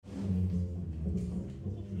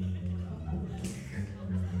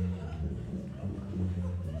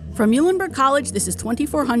From Muhlenberg College, this is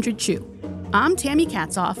 2400 Chew. I'm Tammy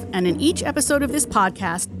Katzoff, and in each episode of this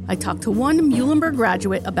podcast, I talk to one Muhlenberg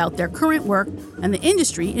graduate about their current work and the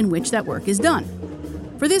industry in which that work is done.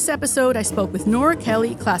 For this episode, I spoke with Nora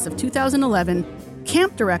Kelly, class of 2011,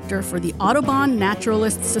 camp director for the Audubon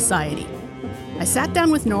Naturalist Society. I sat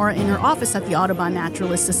down with Nora in her office at the Audubon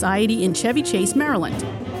Naturalist Society in Chevy Chase, Maryland.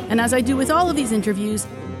 And as I do with all of these interviews,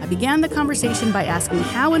 I began the conversation by asking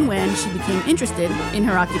how and when she became interested in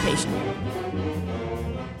her occupation.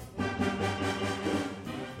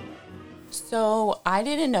 So I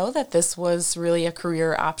didn't know that this was really a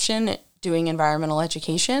career option, doing environmental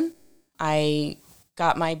education. I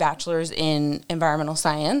got my bachelor's in environmental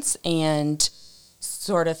science and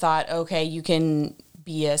sort of thought, okay, you can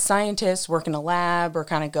be a scientist, work in a lab, or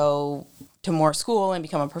kind of go to more school and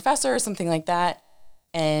become a professor or something like that.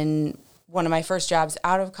 And one of my first jobs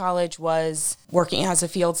out of college was working as a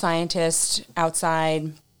field scientist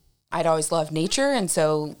outside. I'd always loved nature, and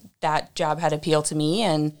so that job had appealed to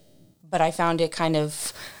me. But I found it kind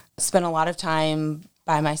of spent a lot of time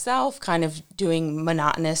by myself, kind of doing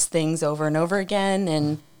monotonous things over and over again.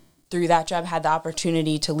 And through that job, had the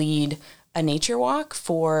opportunity to lead a nature walk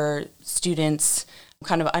for students,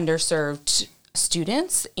 kind of underserved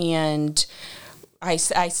students. And I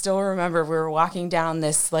still remember we were walking down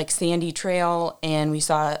this like sandy trail, and we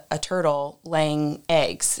saw a turtle laying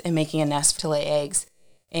eggs and making a nest to lay eggs.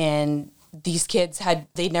 And these kids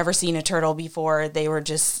they'd never seen a turtle before. They were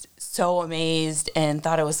just so amazed and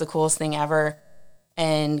thought it was the coolest thing ever.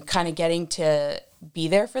 And kind of getting to be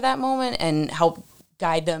there for that moment and help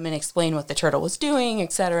guide them and explain what the turtle was doing,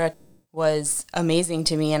 etc., was amazing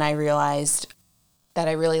to me. And I realized that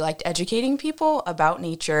I really liked educating people about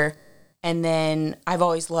nature. And then I've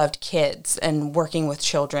always loved kids and working with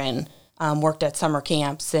children, worked at summer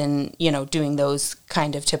camps and, doing those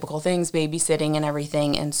kind of typical things, babysitting and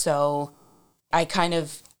everything. And so I kind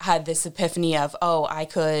of had this epiphany of, I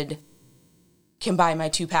could combine my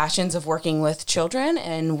two passions of working with children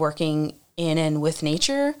and working in and with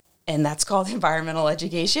nature. And that's called environmental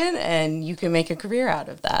education. And you can make a career out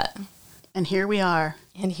of that. And here we are.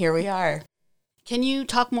 Can you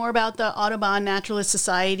talk more about the Audubon Naturalist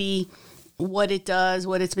Society, what it does,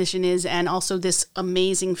 what its mission is, and also this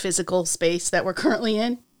amazing physical space that we're currently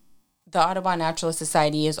in? The Audubon Naturalist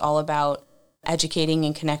Society is all about educating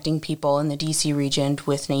and connecting people in the DC region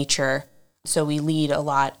with nature. So we lead a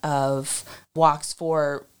lot of walks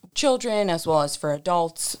for children as well as for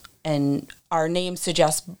adults. And our name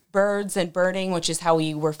suggests birds and birding, which is how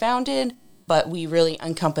we were founded. But we really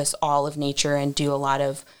encompass all of nature and do a lot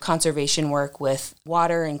of conservation work with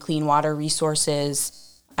water and clean water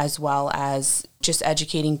resources, as well as just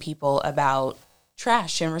educating people about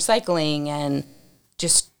trash and recycling and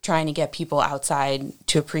just trying to get people outside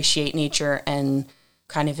to appreciate nature and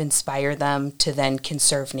kind of inspire them to then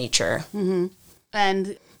conserve nature. Mm-hmm.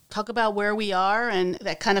 And talk about where we are, and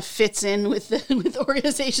that kind of fits in with the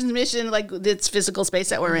organization's mission, like this physical space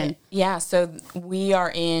that we're in. Yeah, so we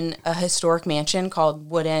are in a historic mansion called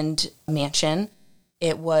Woodend Mansion.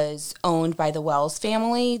 It was owned by the Wells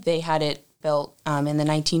family. They had it built in the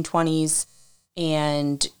 1920s,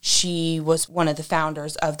 and she was one of the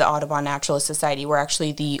founders of the Audubon Naturalist Society. We're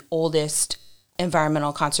actually the oldest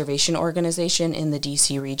environmental conservation organization in the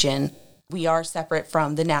DC region. We are separate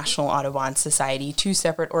from the National Audubon Society, two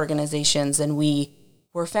separate organizations, and we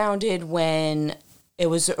were founded when it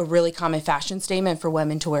was a really common fashion statement for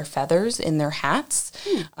women to wear feathers in their hats.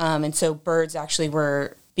 And so birds actually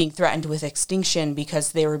were being threatened with extinction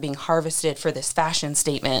because they were being harvested for this fashion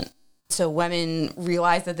statement. So women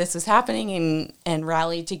realized that this was happening and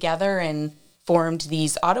rallied together and formed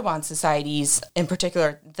these Audubon societies, in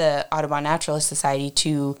particular the Audubon Naturalist Society,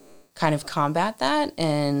 to kind of combat that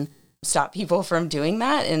and stop people from doing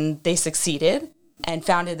that. And they succeeded and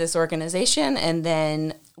founded this organization. And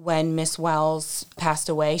then when Miss Wells passed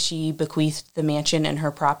away, she bequeathed the mansion and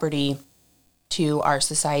her property to our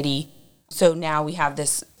society. So now we have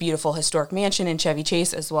this beautiful historic mansion in Chevy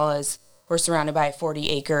Chase, as well as we're surrounded by a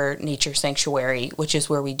 40-acre nature sanctuary, which is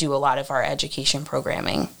where we do a lot of our education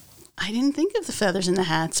programming. I didn't think of the feathers in the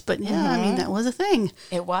hats, but yeah, I mean, that was a thing.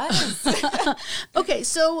 It was. Okay,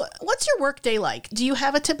 so what's your work day like? Do you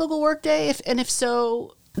have a typical work day? If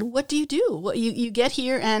so, what do you do? You get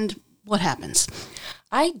here and what happens?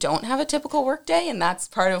 I don't have a typical work day, and that's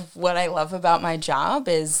part of what I love about my job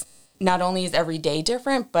is not only is every day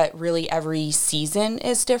different, but really every season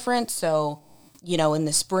is different. So, in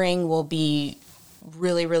the spring, we'll be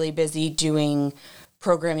really, really busy doing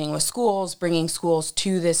programming with schools, bringing schools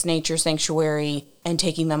to this nature sanctuary and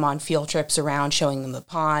taking them on field trips around, showing them the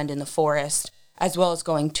pond and the forest, as well as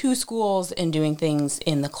going to schools and doing things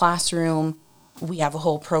in the classroom. We have a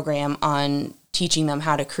whole program on teaching them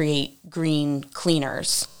how to create green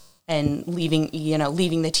cleaners and leaving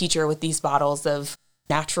the teacher with these bottles of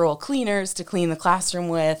natural cleaners to clean the classroom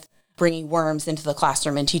with, bringing worms into the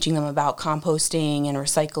classroom and teaching them about composting and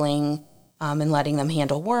recycling, and letting them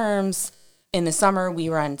handle worms. In the summer, we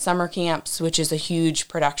run summer camps, which is a huge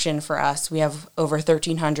production for us. We have over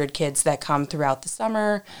 1,300 kids that come throughout the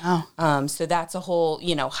summer. Wow. So that's a whole,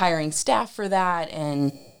 hiring staff for that,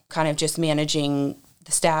 and kind of just managing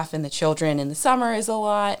the staff and the children in the summer is a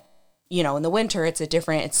lot. In the winter,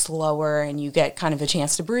 it's slower, and you get kind of a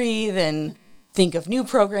chance to breathe and think of new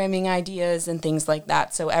programming ideas and things like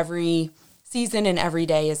that. So every season and every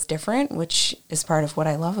day is different, which is part of what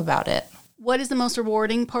I love about it. What is the most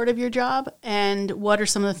rewarding part of your job, and what are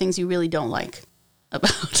some of the things you really don't like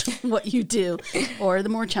about what you do, or the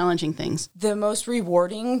more challenging things? The most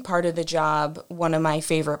rewarding part of the job, one of my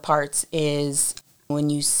favorite parts, is when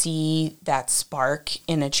you see that spark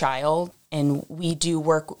in a child. And we do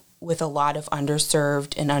work with a lot of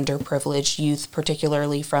underserved and underprivileged youth,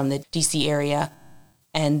 particularly from the DC area.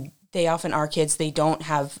 And they often are kids, they don't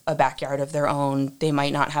have a backyard of their own. They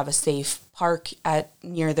might not have a safe park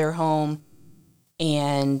near their home.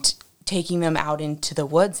 And taking them out into the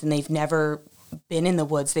woods, and they've never been in the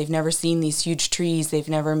woods. They've never seen these huge trees. They've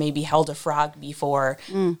never maybe held a frog before,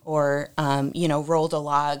 or, rolled a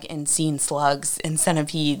log and seen slugs and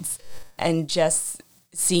centipedes, and just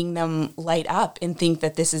seeing them light up and think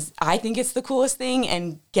that I think it's the coolest thing,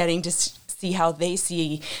 and getting to see how they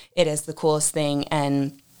see it as the coolest thing.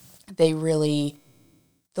 And they'll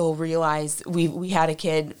realize, we had a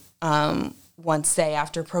kid, once say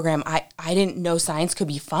after a program, I didn't know science could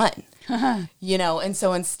be fun, and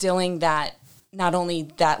so instilling that, not only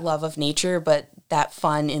that love of nature, but that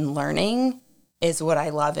fun in learning is what I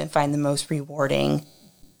love and find the most rewarding.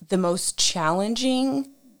 The most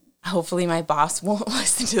challenging, hopefully my boss won't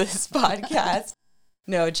listen to this podcast.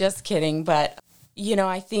 No, just kidding. But,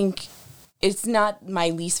 I think it's not my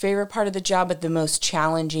least favorite part of the job, but the most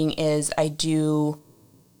challenging is I do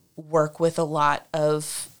work with a lot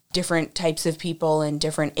of different types of people and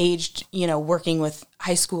different aged, working with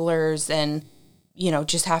high schoolers and,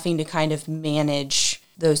 just having to kind of manage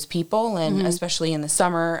those people. And especially in the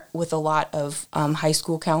summer with a lot of high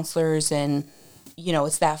school counselors. And,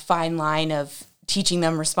 it's that fine line of teaching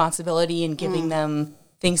them responsibility and giving them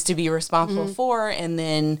things to be responsible for. And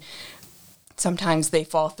then sometimes they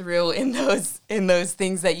fall through in those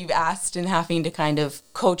things that you've asked, and having to kind of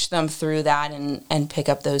coach them through that and pick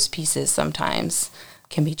up those pieces sometimes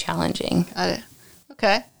can be challenging. Got it.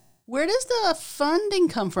 Okay. Where does the funding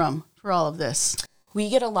come from for all of this? We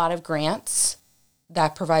get a lot of grants.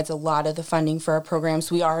 That provides a lot of the funding for our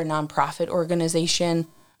programs. We are a nonprofit organization,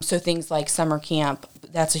 so things like summer camp,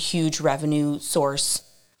 that's a huge revenue source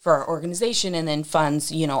for our organization, and then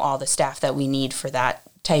funds, all the staff that we need for that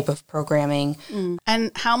type of programming.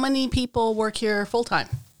 And how many people work here full-time?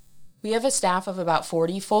 We have a staff of about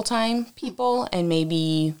 40 full-time people and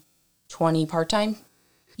maybe 20 part-time.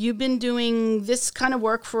 You've been doing this kind of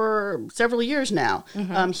work for several years now,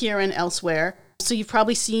 here and elsewhere. So you've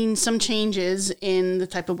probably seen some changes in the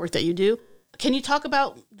type of work that you do. Can you talk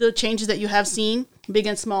about the changes that you have seen, big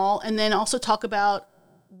and small, and then also talk about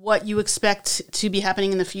what you expect to be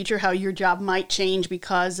happening in the future, how your job might change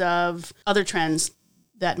because of other trends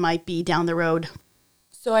that might be down the road?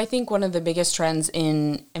 So I think one of the biggest trends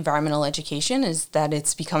in environmental education is that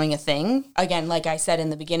it's becoming a thing. Again, like I said in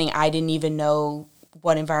the beginning, I didn't even know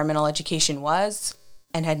what environmental education was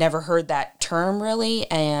and had never heard that term really.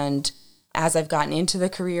 And as I've gotten into the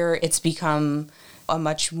career, it's become a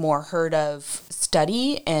much more heard of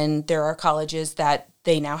study. And there are colleges that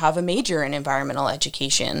they now have a major in environmental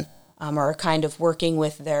education, or are kind of working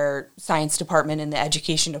with their science department and the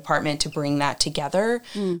education department to bring that together.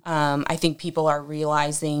 I think people are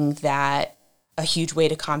realizing that a huge way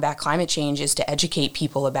to combat climate change is to educate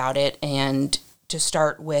people about it, and to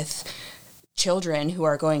start with children who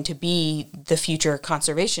are going to be the future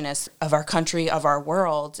conservationists of our country, of our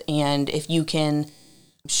world. And if you can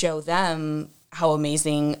show them how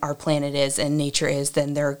amazing our planet is and nature is,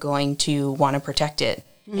 then they're going to want to protect it.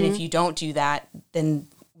 And if you don't do that, then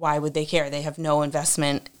why would they care? They have no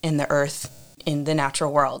investment in the earth, in the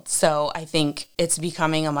natural world. So I think it's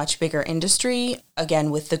becoming a much bigger industry.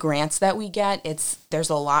 Again, with the grants that we get, there's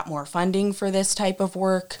a lot more funding for this type of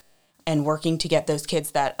work, and working to get those kids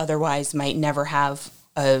that otherwise might never have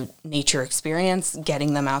a nature experience,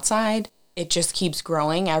 getting them outside. It just keeps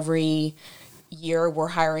growing. Every year we're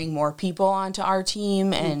hiring more people onto our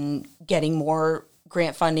team and getting more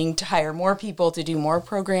grant funding to hire more people to do more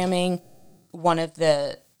programming. one of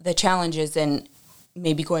the challenges, and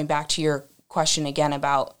maybe going back to your question again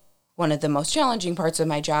about one of the most challenging parts of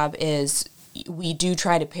my job, is we do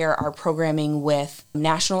try to pair our programming with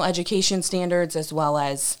national education standards as well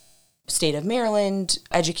as state of Maryland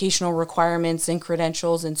educational requirements and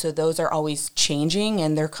credentials. And so those are always changing,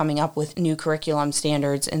 and they're coming up with new curriculum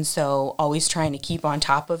standards. And so always trying to keep on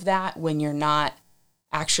top of that when you're not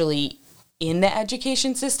actually in the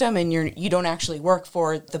education system and you don't actually work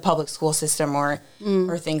for the public school system or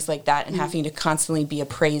things like that, and having to constantly be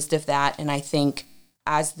appraised of that. And I think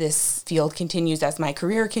as this field continues, as my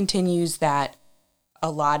career continues, that a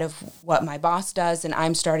lot of what my boss does and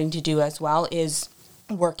I'm starting to do as well is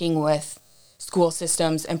working with school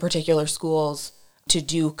systems and particular schools to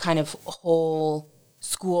do kind of whole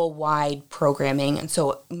school-wide programming. And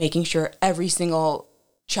so making sure every single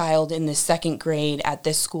child in the second grade at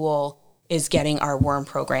this school is getting our worm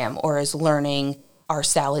program or is learning our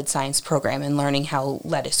salad science program and learning how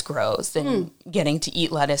lettuce grows and getting to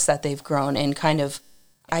eat lettuce that they've grown. And kind of,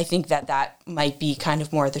 I think that might be kind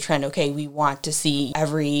of more the trend. Okay, we want to see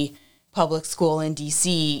every public school in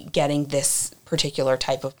DC getting this particular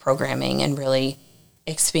type of programming and really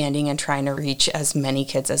expanding and trying to reach as many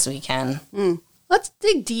kids as we can. Let's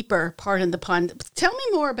dig deeper, pardon the pun. Tell me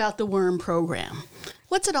more about the worm program.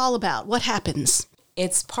 What's it all about? What happens?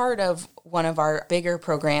 It's part of one of our bigger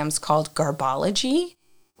programs called Garbology,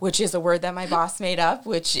 which is a word that my boss made up,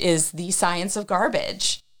 which is the science of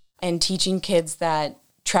garbage, and teaching kids that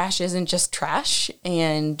trash isn't just trash.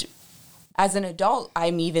 And as an adult,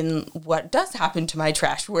 I'm even, what does happen to my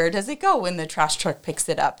trash? Where does it go when the trash truck picks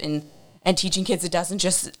it up? And teaching kids it doesn't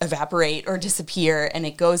just evaporate or disappear, and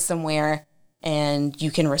it goes somewhere, and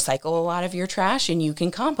you can recycle a lot of your trash and you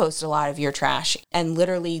can compost a lot of your trash. And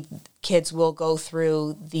literally kids will go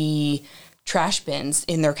through the trash bins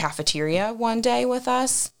in their cafeteria one day with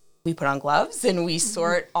us. We put on gloves and we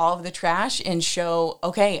sort all of the trash and show,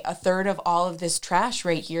 okay, a third of all of this trash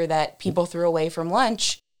right here that people threw away from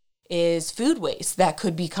lunch is food waste that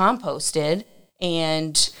could be composted,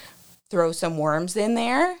 and throw some worms in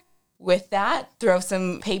there with that, throw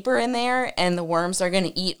some paper in there, and the worms are going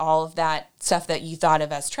to eat all of that stuff that you thought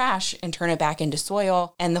of as trash and turn it back into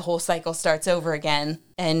soil, and the whole cycle starts over again.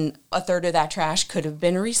 And a third of that trash could have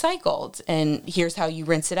been recycled. And here's how you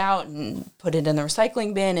rinse it out and put it in the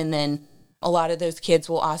recycling bin. And then a lot of those kids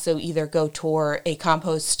will also either go tour a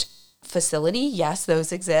compost facility. Yes,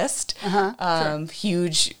 those exist. Sure.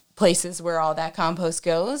 Huge places where all that compost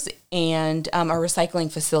goes, and a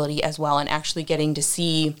recycling facility as well, and actually getting to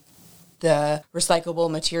see the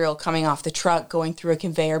recyclable material coming off the truck, going through a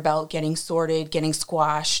conveyor belt, getting sorted, getting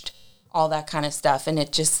squashed, all that kind of stuff. And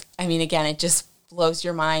it just, I mean, again, it just blows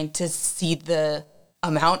your mind to see the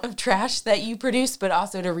amount of trash that you produce, but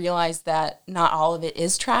also to realize that not all of it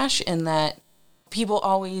is trash, and that people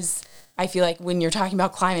always, I feel like when you're talking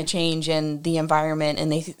about climate change and the environment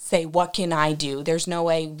and they say, what can I do? There's no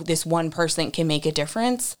way this one person can make a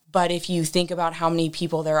difference. But if you think about how many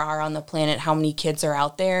people there are on the planet, how many kids are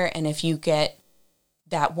out there, and if you get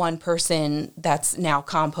that one person that's now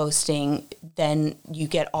composting, then you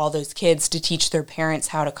get all those kids to teach their parents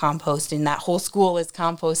how to compost, and that whole school is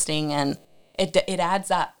composting, and it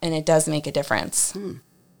adds up, and it does make a difference.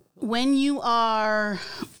 When you are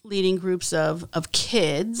leading groups of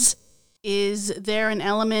kids, is there an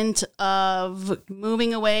element of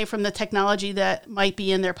moving away from the technology that might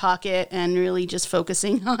be in their pocket and really just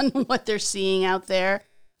focusing on what they're seeing out there?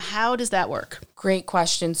 How does that work? Great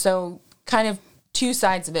question. So kind of two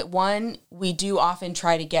sides of it. One, we do often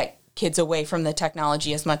try to get kids away from the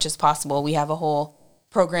technology as much as possible. We have a whole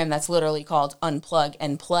program that's literally called Unplug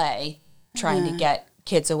and Play, trying to get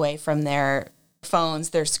kids away from their phones,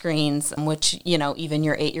 their screens, which, you know, even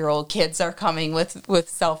your 8-year-old kids are coming with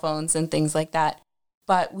cell phones and things like that.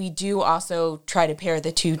 But we do also try to pair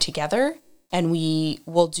the two together, and we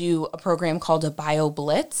will do a program called a Bio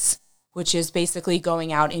Blitz, which is basically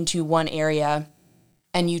going out into one area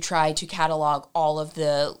and you try to catalog all of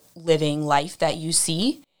the living life that you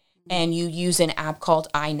see, and you use an app called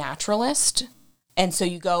iNaturalist. And so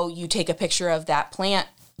you take a picture of that plant,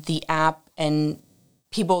 the app, and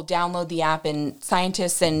people download the app, and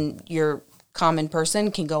scientists and your common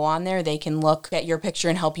person can go on there. They can look at your picture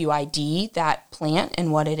and help you ID that plant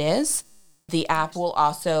and what it is. The app will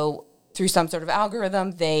also, through some sort of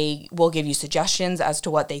algorithm, they will give you suggestions as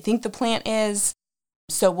to what they think the plant is.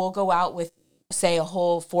 So we'll go out with, say, a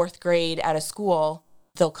whole fourth grade at a school.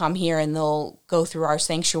 They'll come here and they'll go through our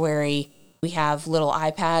sanctuary. We have little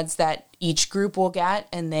iPads that each group will get,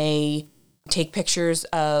 and they take pictures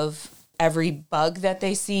of every bug that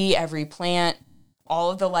they see, every plant,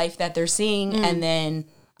 all of the life that they're seeing, and then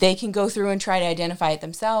they can go through and try to identify it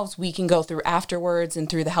themselves. We can go through afterwards and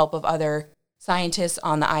through the help of other scientists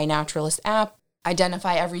on the iNaturalist app,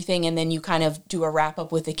 identify everything, and then you kind of do a wrap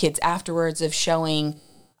up with the kids afterwards of showing,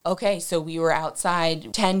 okay, so we were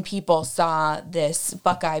outside, 10 people saw this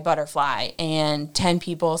buckeye butterfly and 10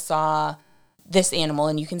 people saw this animal,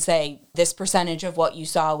 and you can say this percentage of what you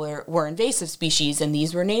saw were invasive species and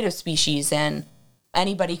these were native species, and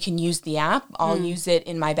anybody can use the app. I'll use it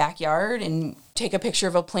in my backyard and take a picture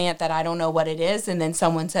of a plant that I don't know what it is, and then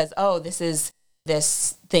someone says, oh, this is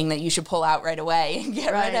this thing that you should pull out right away and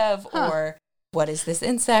get rid of, or what is this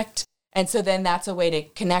insect? And so then that's a way to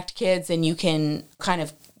connect kids, and you can kind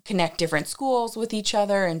of connect different schools with each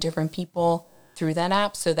other and different people through that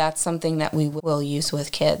app. So that's something that we will use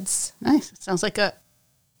with kids. Nice. It sounds like a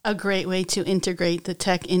great way to integrate the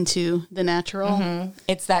tech into the natural. Mm-hmm.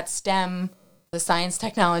 It's that STEM, the science,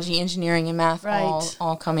 technology, engineering, and math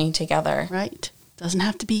all coming together. Right. Doesn't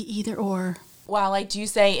have to be either or. While I do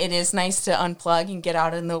say it is nice to unplug and get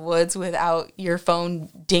out in the woods without your phone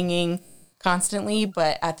dinging constantly,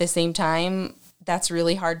 but at the same time, that's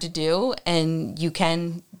really hard to do, and you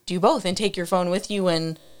can do both and take your phone with you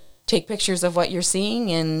and take pictures of what you're seeing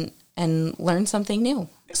and learn something new.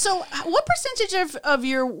 So what percentage of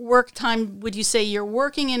your work time would you say you're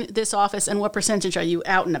working in this office, and what percentage are you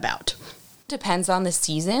out and about? Depends on the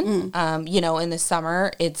season. In the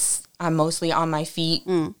summer, I'm mostly on my feet,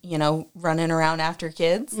 running around after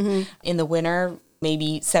kids. Mm-hmm. In the winter,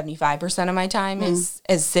 maybe 75% of my time is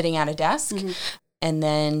sitting at a desk. Mm-hmm. And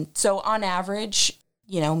then, so on average,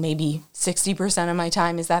 maybe 60% of my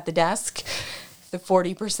time is at the desk, the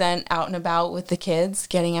 40% out and about with the kids,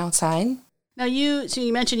 getting outside. Now, you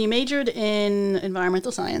mentioned you majored in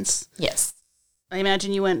environmental science. Yes. I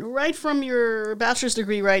imagine you went right from your bachelor's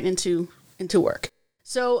degree right into work.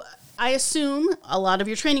 So I assume a lot of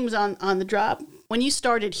your training was on the job. When you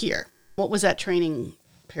started here, what was that training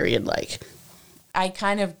period like? I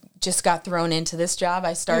kind of just got thrown into this job.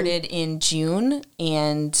 I started in June,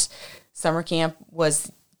 and summer camp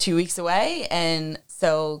was 2 weeks away. And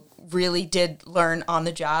so really did learn on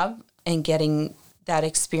the job and getting that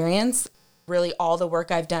experience. Really all the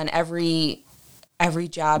work I've done, every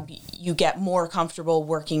job, you get more comfortable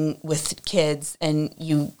working with kids, and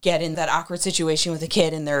you get in that awkward situation with a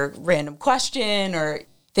kid and their random question or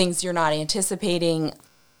things you're not anticipating.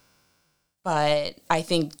 But I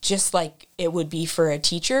think just like it would be for a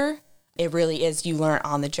teacher, it really is, you learn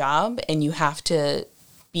on the job, and you have to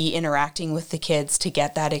be interacting with the kids to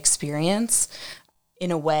get that experience. In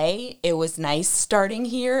a way, it was nice starting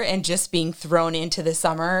here and just being thrown into the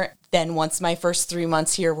summer. Then once my first 3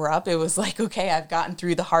 months here were up, it was like, okay, I've gotten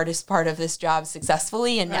through the hardest part of this job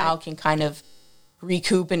successfully, and now can kind of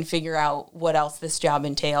recoup and figure out what else this job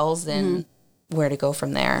entails and where to go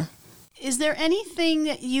from there. Is there anything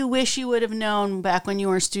that you wish you would have known back when you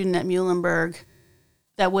were a student at Muhlenberg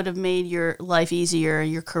that would have made your life easier,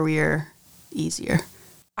 your career easier?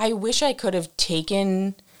 I wish I could have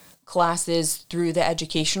taken classes through the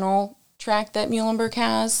educational track that Muhlenberg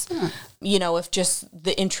has. If just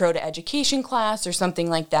the intro to education class or something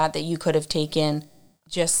like that you could have taken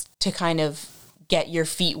just to kind of get your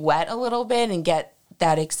feet wet a little bit and get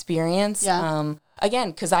that experience. Yeah.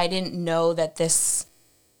 Again, because I didn't know that this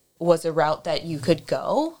was a route that you could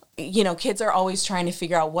go. Kids are always trying to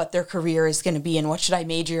figure out what their career is going to be and what should I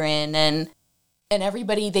major in. And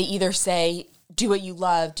everybody, they either say, do what you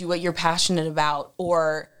love, do what you're passionate about,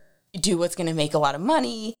 or do what's going to make a lot of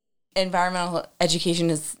money. Environmental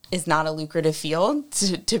education is not a lucrative field,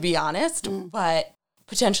 to be honest, but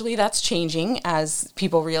potentially that's changing as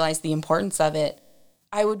people realize the importance of it.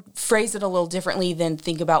 I would phrase it a little differently than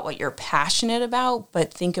think about what you're passionate about,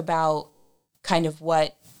 but think about kind of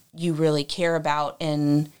what you really care about.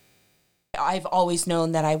 And I've always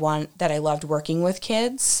known that I loved working with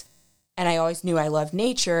kids, and I always knew I loved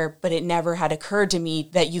nature, but it never had occurred to me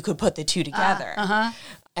that you could put the two together.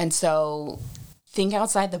 And so think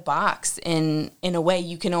outside the box. In a way,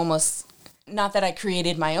 you can almost, not that I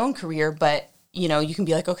created my own career, but, you can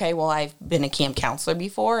be like, okay, well, I've been a camp counselor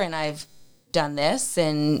before and I've done this,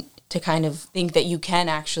 and to kind of think that you can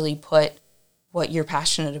actually put what you're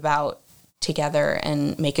passionate about together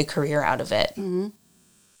and make a career out of it. Mm-hmm.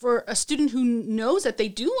 For a student who knows that they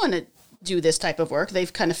do want to do this type of work,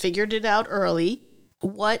 they've kind of figured it out early,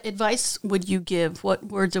 what advice would you give? What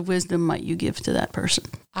words of wisdom might you give to that person?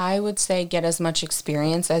 I would say get as much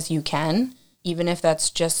experience as you can, even if that's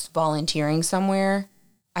just volunteering somewhere.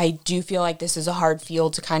 I do feel like this is a hard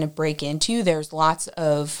field to kind of break into. There's lots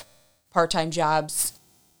of part-time jobs.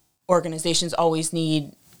 Organizations always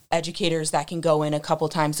need educators that can go in a couple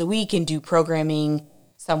times a week and do programming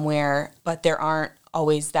somewhere, but there aren't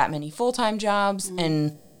always that many full-time jobs.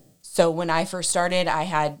 And so when I first started, I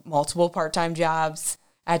had multiple part-time jobs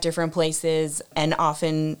at different places, and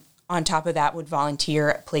often on top of that would volunteer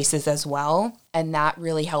at places as well. And that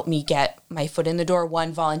really helped me get my foot in the door.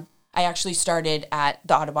 I actually started at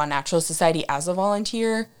the Audubon Natural Society as a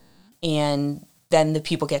volunteer, and then the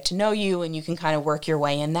people get to know you and you can kind of work your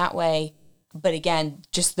way in that way. But again,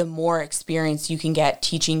 just the more experience you can get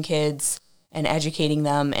teaching kids and educating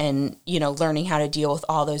them and, learning how to deal with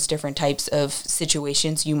all those different types of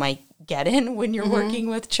situations you might get in when you're working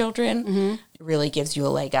with children, really gives you a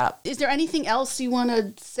leg up. Is there anything else you want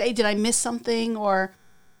to say? Did I miss something or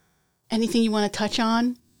anything you want to touch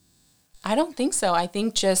on? I don't think so. I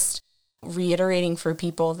think just reiterating for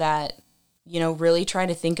people that, really try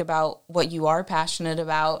to think about what you are passionate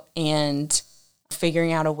about and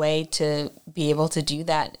figuring out a way to be able to do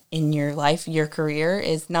that in your life. Your career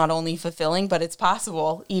is not only fulfilling, but it's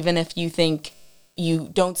possible, even if you think you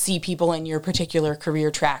don't see people in your particular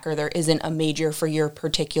career track or there isn't a major for the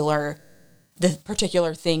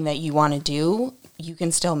particular thing that you want to do, you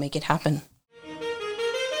can still make it happen.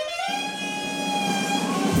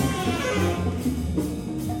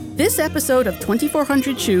 This episode of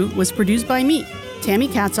 2400 Chew was produced by me, Tammy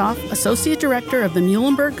Katzoff, Associate Director of the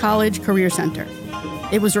Muhlenberg College Career Center.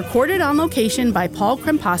 It was recorded on location by Paul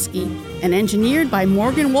Kremposki and engineered by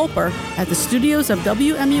Morgan Wolper at the studios of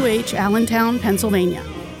WMUH Allentown, Pennsylvania.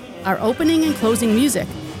 Our opening and closing music,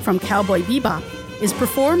 from Cowboy Bebop, is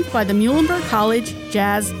performed by the Muhlenberg College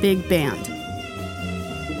Jazz Big Band.